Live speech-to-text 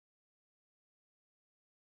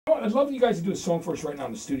I'd love you guys to do a song for us right now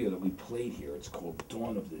in the studio that we played here. It's called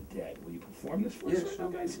Dawn of the Dead. Will you perform this for us right now,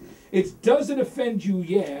 guys? It's Does It Offend You,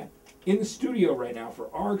 Yeah, in the studio right now for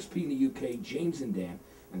RXP in the UK, James and Dan.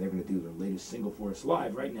 And they're going to do their latest single for us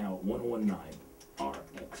live right now at 101.9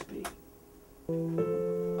 RXP.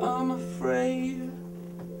 I'm afraid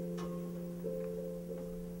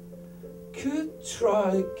could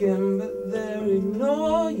try again, but they'll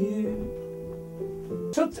ignore you.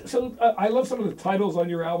 So I love some of the titles on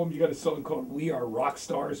your album. You got a song called We Are Rock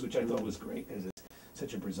Stars, which I thought was great because it's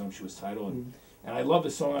such a presumptuous title. And I love the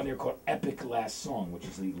song on there called Epic Last Song, which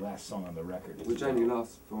is the last song on the record. Which only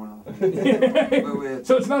lasts 4.5 minutes.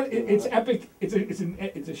 So it's not. It's epic. It's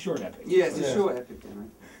a short epic. Yeah, it's a short epic. You know?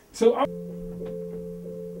 So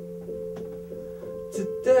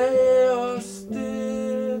today I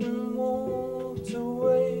stood and walked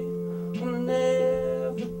away. I'm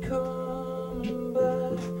never coming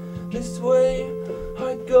back this way.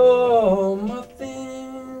 I got my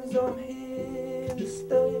things. I'm here.